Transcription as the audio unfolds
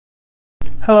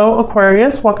Hello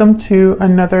Aquarius, welcome to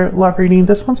another love reading.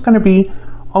 This one's going to be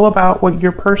all about what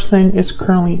your person is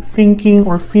currently thinking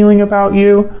or feeling about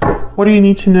you. What do you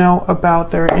need to know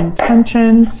about their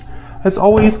intentions? As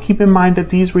always, keep in mind that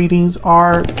these readings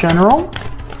are general,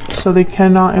 so they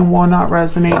cannot and will not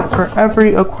resonate for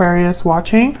every Aquarius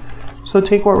watching. So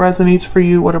take what resonates for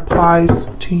you, what applies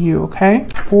to you, okay?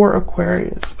 For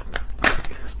Aquarius,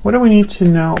 what do we need to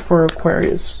know for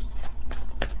Aquarius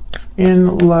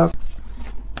in love?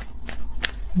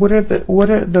 What are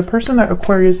the person that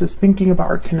Aquarius is thinking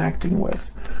about or connecting with?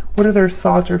 What are their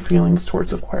thoughts or feelings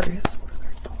towards Aquarius?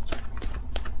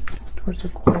 Towards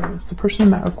Aquarius, the person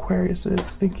that Aquarius is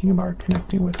thinking about or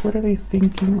connecting with, what are they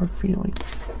thinking or feeling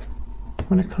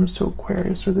when it comes to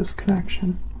Aquarius or this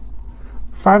connection?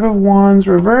 Five of Wands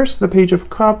reverse, the Page of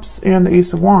Cups, and the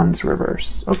Ace of Wands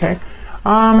reverse. Okay,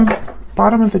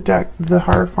 bottom of the deck, the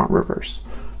Hierophant reverse.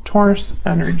 Taurus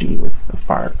energy with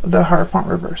the Hierophant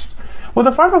reverse. Well,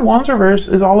 the Five of Wands reverse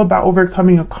is all about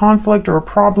overcoming a conflict or a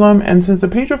problem, and since the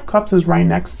Page of Cups is right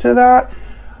next to that,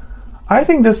 I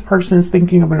think this person is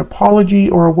thinking of an apology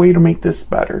or a way to make this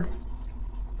better.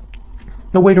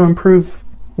 A way to improve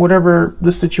whatever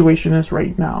the situation is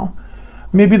right now.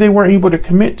 Maybe they weren't able to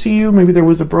commit to you, maybe there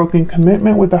was a broken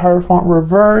commitment with the Hierophant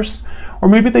reverse, or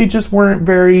maybe they just weren't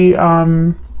very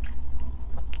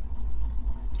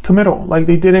committal, like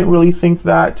they didn't really think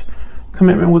that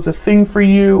commitment was a thing for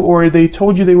you, or they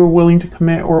told you they were willing to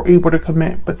commit or able to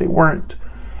commit, but they weren't.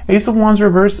 Ace of Wands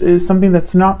reverse is something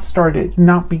that's not started,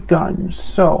 not begun.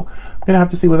 So I'm gonna have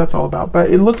to see what that's all about.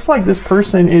 But it looks like this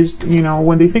person is, you know,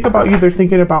 when they think about you, they're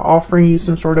thinking about offering you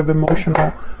some sort of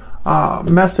emotional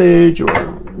message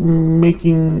or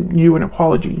making you an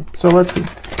apology. So let's see.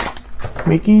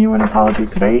 Making you an apology?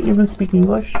 Could I even speak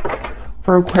English?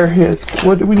 For Aquarius,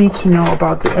 what do we need to know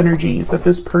about the energies that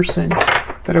this person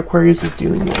that Aquarius is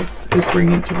dealing with is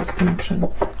bringing to this connection?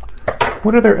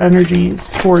 What are their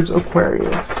energies towards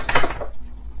Aquarius?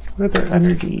 What are their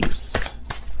energies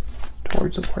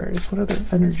towards Aquarius? What are their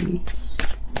energies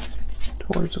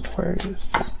towards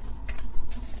Aquarius?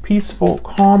 Peaceful,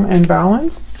 calm, and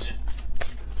balanced.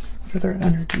 What are their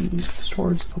energies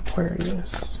towards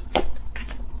Aquarius?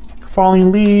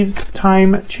 Falling leaves,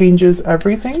 time changes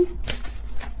everything.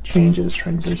 Changes,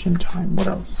 transition, time. What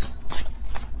else?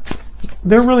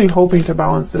 They're really hoping to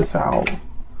balance this out.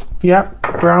 Yep,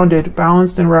 grounded,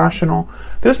 balanced, and rational.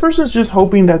 This person's just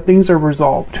hoping that things are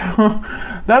resolved.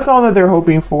 That's all that they're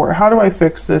hoping for. How do I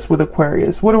fix this with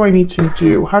Aquarius? What do I need to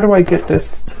do? How do I get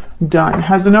this done?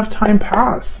 Has enough time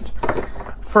passed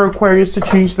for Aquarius to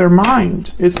change their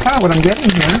mind? It's kind of what I'm getting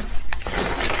here.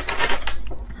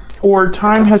 Or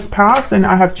time has passed and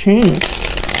I have changed.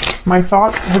 My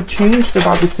thoughts have changed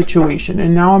about the situation,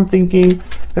 and now I'm thinking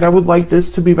that I would like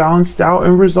this to be balanced out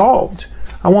and resolved.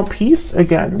 I want peace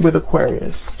again with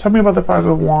Aquarius. Tell me about the Five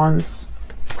of Wands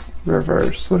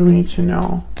reverse. What do we need to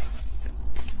know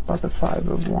about the Five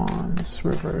of Wands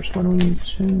reverse? What do we need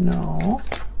to know?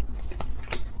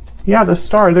 Yeah, the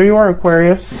Star. There you are,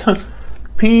 Aquarius.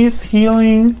 Peace,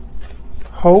 healing,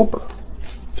 hope.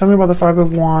 Tell me about the Five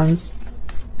of Wands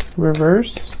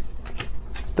reverse.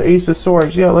 The Ace of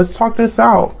Swords. Yeah, let's talk this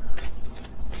out.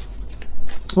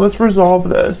 Let's resolve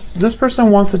this. This person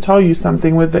wants to tell you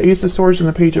something with the Ace of Swords and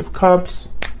the Page of Cups.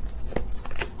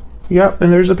 Yep,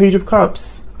 and there's a Page of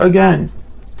Cups again.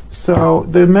 So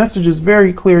the message is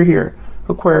very clear here,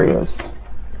 Aquarius.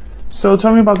 So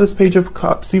tell me about this Page of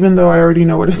Cups, even though I already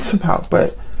know what it's about,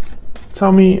 but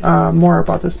tell me more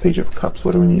about this Page of Cups.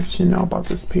 What do we need to know about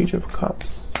this Page of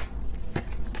Cups?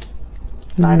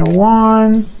 Nine of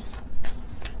Wands.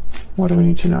 What do we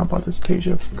need to know about this Page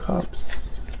of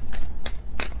Cups?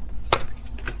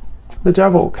 The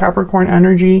Devil, Capricorn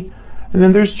energy, and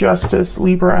then there's Justice,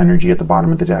 Libra energy at the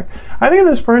bottom of the deck. I think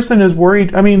this person is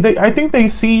worried. I mean, I think they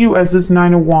see you as this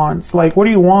Nine of Wands. Like, what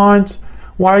do you want?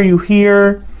 Why are you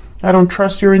here? I don't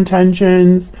trust your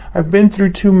intentions. I've been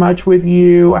through too much with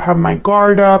you. I have my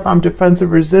guard up. I'm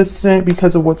defensive resistant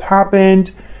because of what's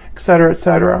happened, etc.,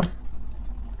 etc.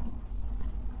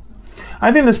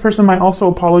 I think this person might also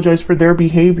apologize for their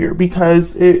behavior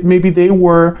because maybe they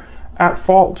were at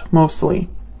fault mostly.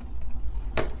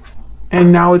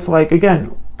 And now it's like,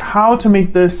 again, how to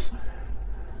make this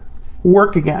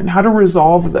work again? How to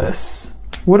resolve this?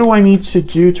 What do I need to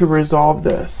do to resolve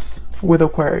this with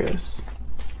Aquarius?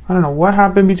 I don't know what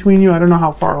happened between you. I don't know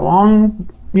how far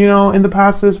along, you know, in the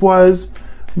past this was,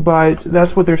 but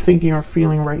that's what they're thinking or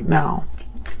feeling right now.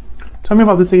 Tell me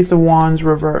about this Ace of Wands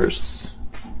reverse.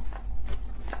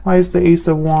 Why is the Ace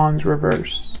of Wands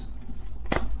reverse?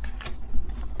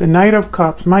 The Knight of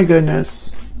Cups, my goodness.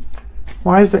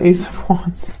 Why is the Ace of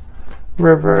Wands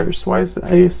reverse. Why is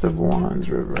the Ace of Wands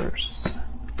reverse?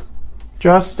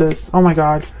 Justice. Oh my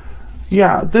God.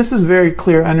 Yeah, this is very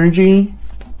clear energy.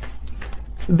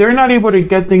 They're not able to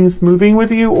get things moving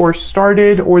with you or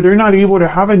started, or they're not able to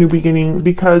have a new beginning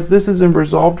because this isn't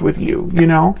resolved with you, you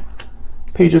know?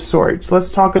 Page of Swords. Let's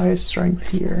talk about his strength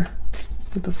here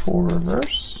with the 4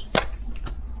 reverse.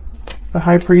 The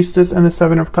High Priestess and the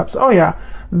 7 of Cups. Oh yeah,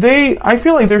 I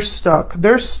feel like they're stuck.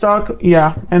 They're stuck,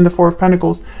 yeah, and the 4 of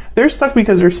Pentacles. They're stuck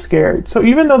because they're scared. So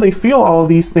even though they feel all of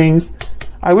these things,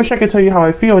 I wish I could tell you how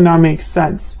I feel, and now it makes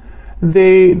sense.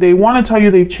 They want to tell you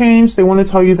they've changed. They want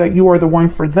to tell you that you are the one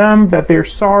for them, that they're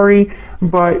sorry,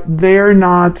 but they're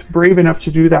not brave enough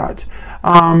to do that.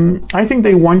 I think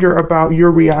they wonder about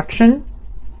your reaction.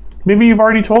 Maybe you've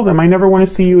already told them, I never want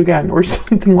to see you again, or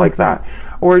something like that.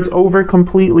 Or it's over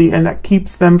completely, and that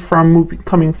keeps them from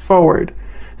coming forward.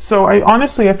 So I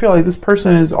feel like this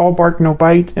person is all bark, no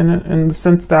bite, in the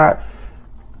sense that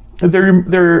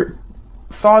their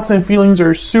thoughts and feelings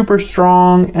are super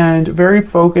strong and very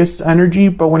focused energy,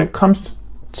 but when it comes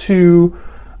to,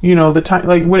 you know, the time,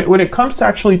 like when it comes to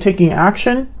actually taking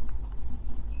action,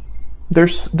 they're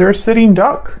a sitting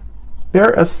duck.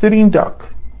 They're a sitting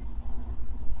duck.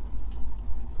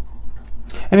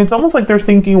 And it's almost like they're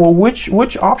thinking, well,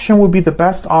 which option would be the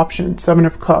best option? 7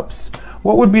 of Cups.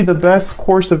 What would be the best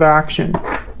course of action?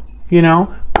 You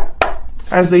know,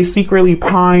 as they secretly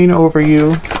pine over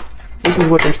you, this is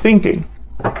what they're thinking.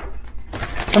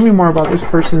 Tell me more about this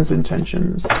person's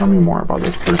intentions. Tell me more about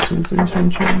this person's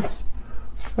intentions.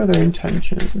 What are their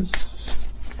intentions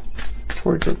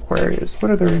towards Aquarius?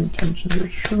 What are their intentions, their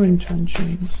true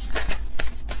intentions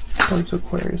towards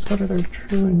Aquarius? What are their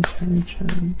true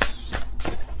intentions?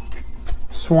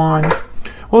 Swan.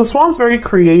 Well, the Swan's very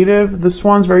creative. The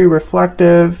Swan's very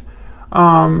reflective.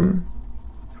 And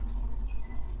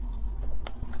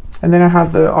then I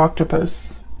have the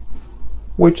Octopus,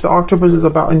 which the Octopus is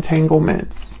about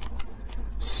entanglements.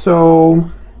 So,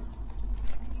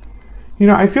 you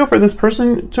know, I feel for this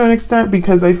person to an extent,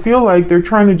 because I feel like they're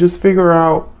trying to just figure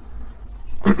out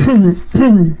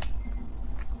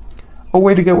a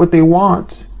way to get what they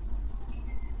want.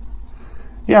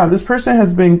 Yeah, this person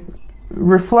has been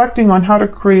reflecting on how to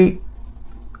create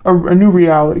a new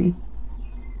reality.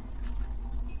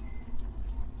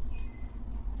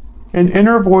 An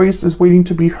inner voice is waiting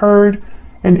to be heard,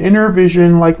 an inner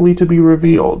vision likely to be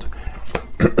revealed.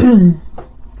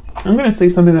 I'm going to say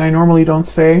something that I normally don't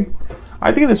say.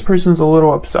 I think this person's a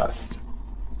little obsessed.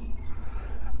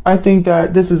 I think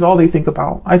that this is all they think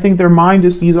about. I think their mind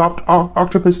is these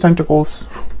octopus tentacles.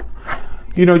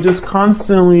 You know, just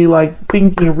constantly like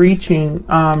thinking, reaching,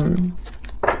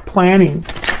 planning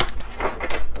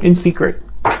in secret.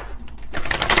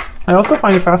 I also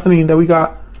find it fascinating that we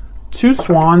got 2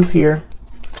 swans here.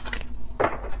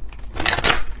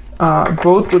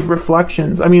 Both with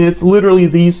reflections. I mean, it's literally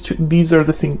these two, these are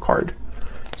the same card.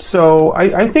 So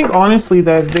I think honestly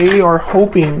that they are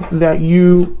hoping that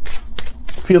you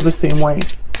feel the same way,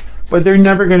 but they're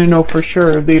never going to know for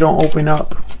sure if they don't open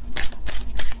up.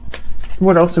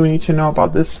 What else do we need to know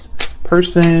about this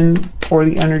person or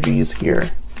the energies here?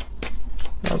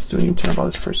 What else do we need to know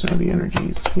about this person or the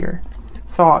energies here?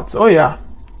 Thoughts. Oh yeah.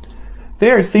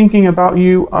 They are thinking about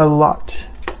you a lot.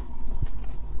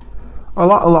 A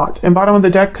lot. And bottom of the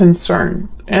deck, concern.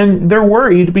 And they're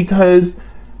worried because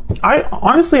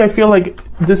I feel like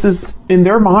this is, in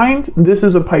their mind, this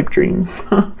is a pipe dream.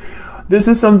 This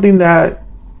is something that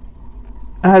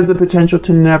has the potential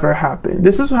to never happen.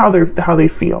 This is how they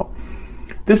feel.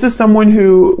 This is someone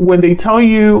who, when they tell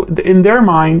you, in their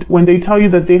mind, when they tell you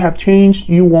that they have changed,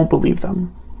 you won't believe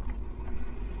them.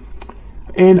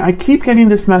 And I keep getting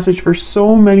this message for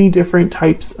so many different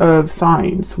types of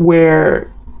signs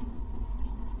where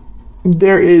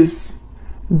there is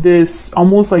this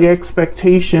almost like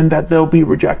expectation that they'll be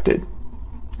rejected.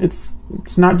 It's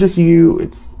not just you,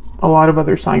 it's a lot of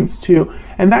other signs too.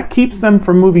 And that keeps them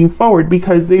from moving forward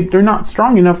because they're not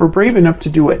strong enough or brave enough to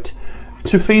do it,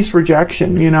 to face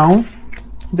rejection, you know?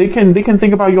 They can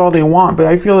think about you all they want, but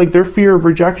I feel like their fear of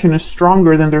rejection is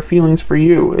stronger than their feelings for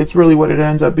you. It's really what it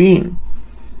ends up being.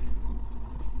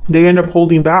 They end up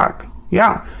holding back.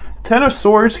 Yeah. 10 of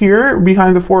Swords here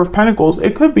behind the 4 of Pentacles.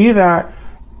 It could be that,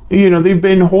 you know, they've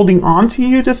been holding on to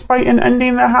you despite an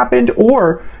ending that happened,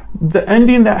 or the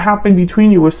ending that happened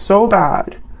between you was so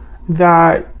bad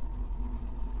that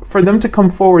for them to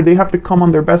come forward, they have to come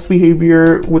on their best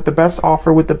behavior, with the best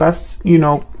offer, with the best, you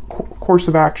know, course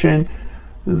of action.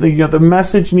 The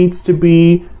message needs to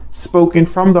be spoken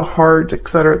from the heart,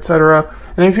 etc., etc.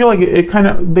 And I feel like it kind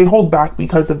of, they hold back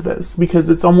because of this, because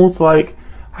it's almost like,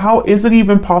 how is it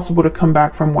even possible to come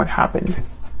back from what happened?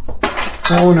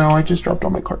 Oh no, I just dropped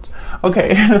all my cards.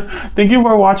 Okay, thank you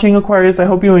for watching, Aquarius. I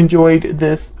hope you enjoyed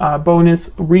this bonus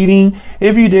reading.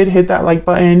 If you did, hit that like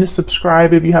button,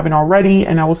 subscribe if you haven't already,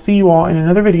 and I will see you all in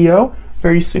another video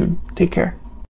very soon. Take care.